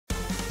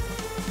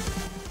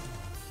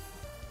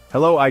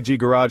Hello IG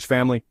Garage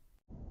family.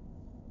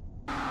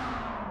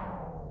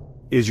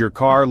 Is your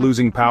car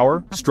losing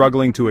power,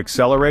 struggling to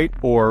accelerate,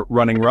 or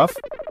running rough?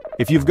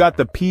 If you've got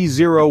the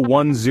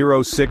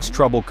P0106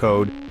 trouble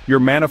code, your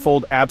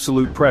manifold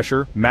absolute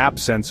pressure MAP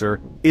sensor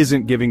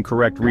isn't giving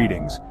correct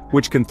readings,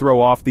 which can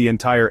throw off the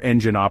entire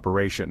engine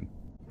operation.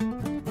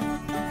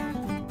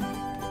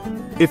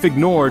 If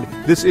ignored,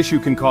 this issue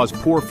can cause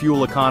poor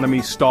fuel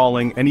economy,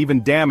 stalling, and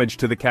even damage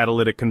to the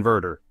catalytic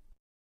converter.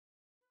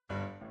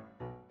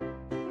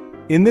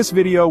 In this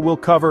video we'll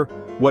cover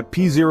what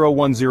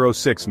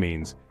P0106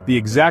 means, the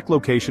exact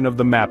location of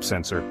the MAP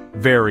sensor,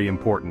 very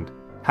important,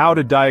 how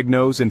to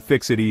diagnose and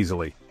fix it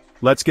easily.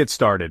 Let's get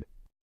started.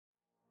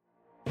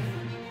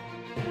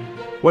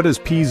 What does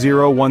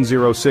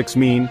P0106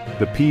 mean?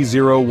 The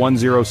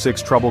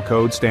P0106 trouble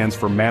code stands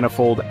for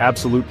Manifold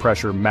Absolute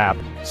Pressure MAP,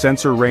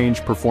 Sensor Range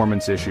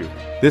Performance Issue.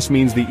 This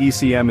means the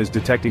ECM is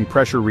detecting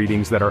pressure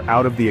readings that are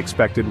out of the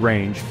expected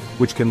range,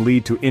 which can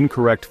lead to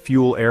incorrect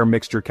fuel-air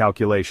mixture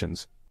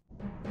calculations.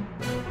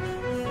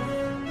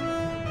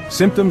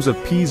 Symptoms of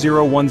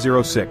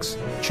P0106: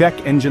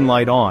 check engine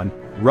light on,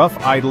 rough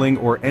idling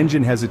or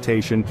engine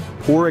hesitation,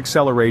 poor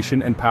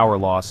acceleration and power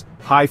loss,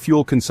 high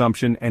fuel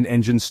consumption and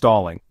engine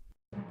stalling.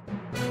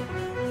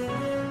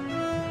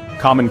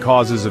 Common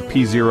causes of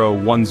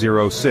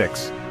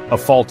P0106: a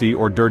faulty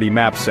or dirty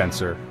MAP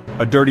sensor.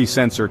 A dirty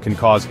sensor can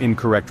cause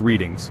incorrect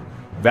readings.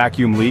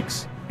 Vacuum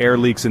leaks, air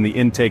leaks in the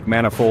intake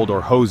manifold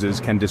or hoses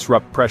can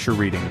disrupt pressure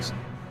readings.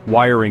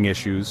 Wiring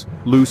issues,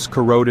 loose,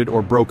 corroded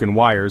or broken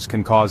wires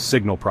can cause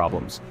signal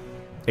problems.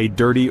 A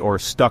dirty or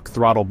stuck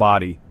throttle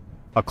body.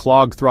 A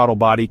clogged throttle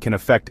body can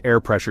affect air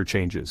pressure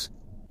changes.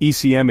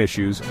 ECM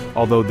issues,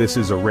 although this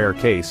is a rare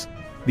case,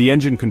 the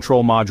engine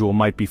control module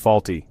might be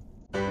faulty.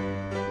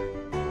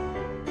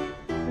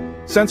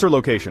 Sensor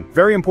location,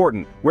 very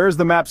important. Where is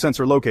the MAP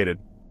sensor located?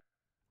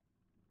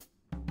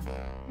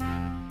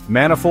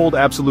 Manifold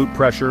Absolute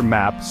Pressure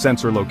MAP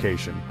sensor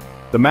location.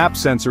 The MAP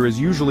sensor is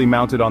usually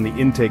mounted on the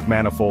intake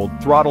manifold,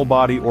 throttle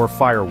body or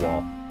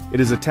firewall. It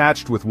is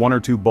attached with 1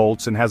 or 2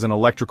 bolts and has an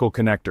electrical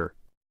connector.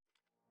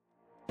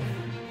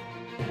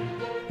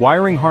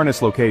 Wiring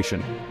harness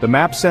location. The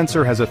MAP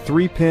sensor has a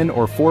 3-pin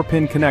or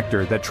 4-pin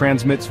connector that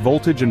transmits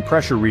voltage and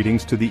pressure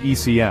readings to the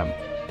ECM.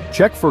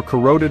 Check for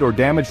corroded or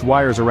damaged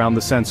wires around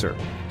the sensor.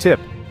 Tip: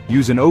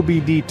 use an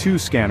OBD-II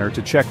scanner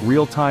to check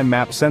real-time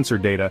MAP sensor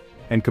data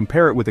and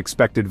compare it with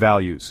expected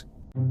values.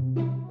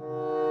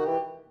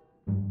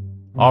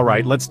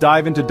 Alright, let's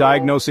dive into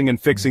diagnosing and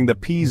fixing the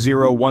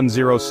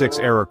P0106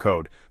 error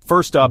code.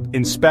 First up,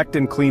 inspect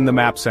and clean the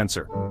MAP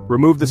sensor.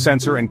 Remove the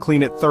sensor and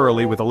clean it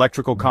thoroughly with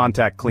electrical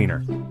contact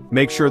cleaner.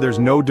 Make sure there's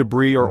no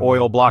debris or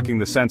oil blocking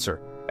the sensor,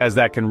 as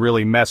that can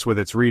really mess with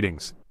its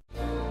readings.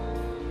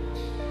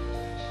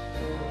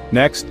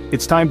 Next,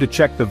 it's time to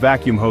check the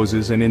vacuum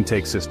hoses and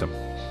intake system.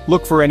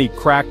 Look for any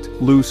cracked,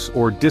 loose,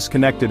 or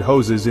disconnected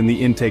hoses in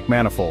the intake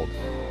manifold.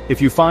 If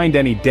you find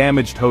any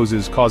damaged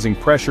hoses causing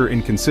pressure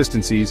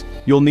inconsistencies,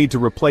 you'll need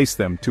to replace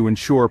them to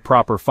ensure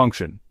proper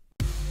function.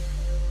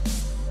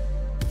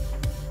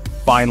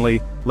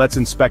 Finally, let's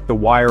inspect the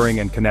wiring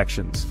and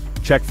connections.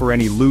 Check for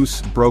any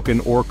loose, broken,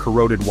 or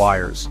corroded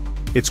wires.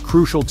 It's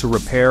crucial to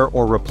repair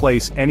or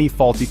replace any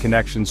faulty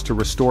connections to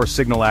restore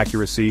signal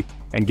accuracy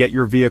and get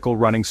your vehicle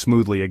running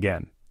smoothly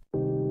again.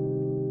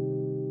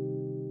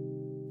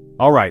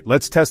 Alright,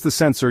 let's test the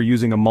sensor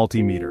using a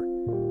multimeter.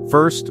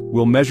 First,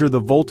 we'll measure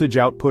the voltage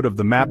output of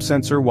the MAP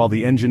sensor while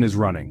the engine is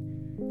running.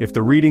 If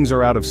the readings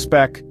are out of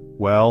spec,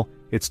 well,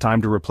 it's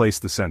time to replace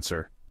the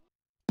sensor.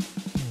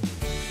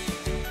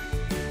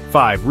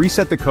 5.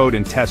 Reset the code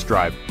and test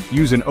drive.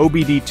 Use an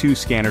OBD-II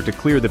scanner to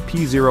clear the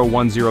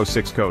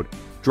P0106 code.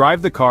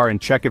 Drive the car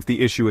and check if the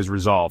issue is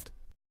resolved.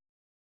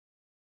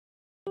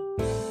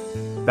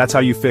 That's how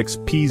you fix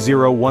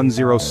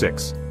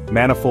P0106,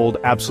 Manifold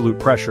Absolute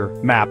Pressure,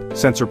 MAP,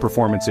 Sensor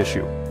Performance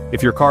Issue.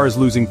 If your car is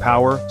losing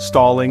power,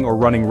 stalling, or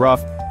running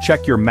rough,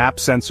 check your MAP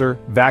sensor,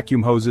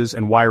 vacuum hoses,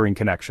 and wiring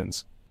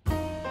connections.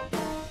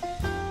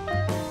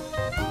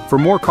 For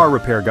more car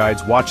repair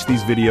guides, watch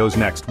these videos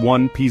next.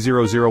 1.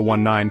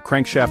 P0019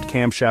 Crankshaft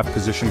Camshaft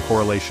Position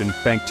Correlation,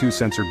 Bank 2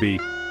 Sensor B.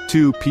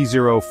 2.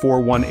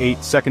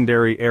 P0418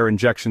 Secondary Air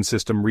Injection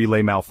System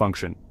Relay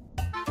Malfunction.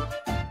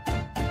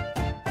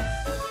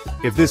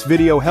 If this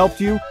video helped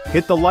you,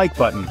 hit the like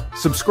button,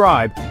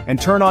 subscribe,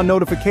 and turn on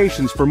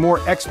notifications for more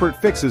expert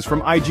fixes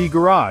from IG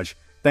Garage.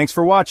 Thanks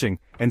for watching,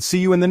 and see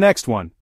you in the next one.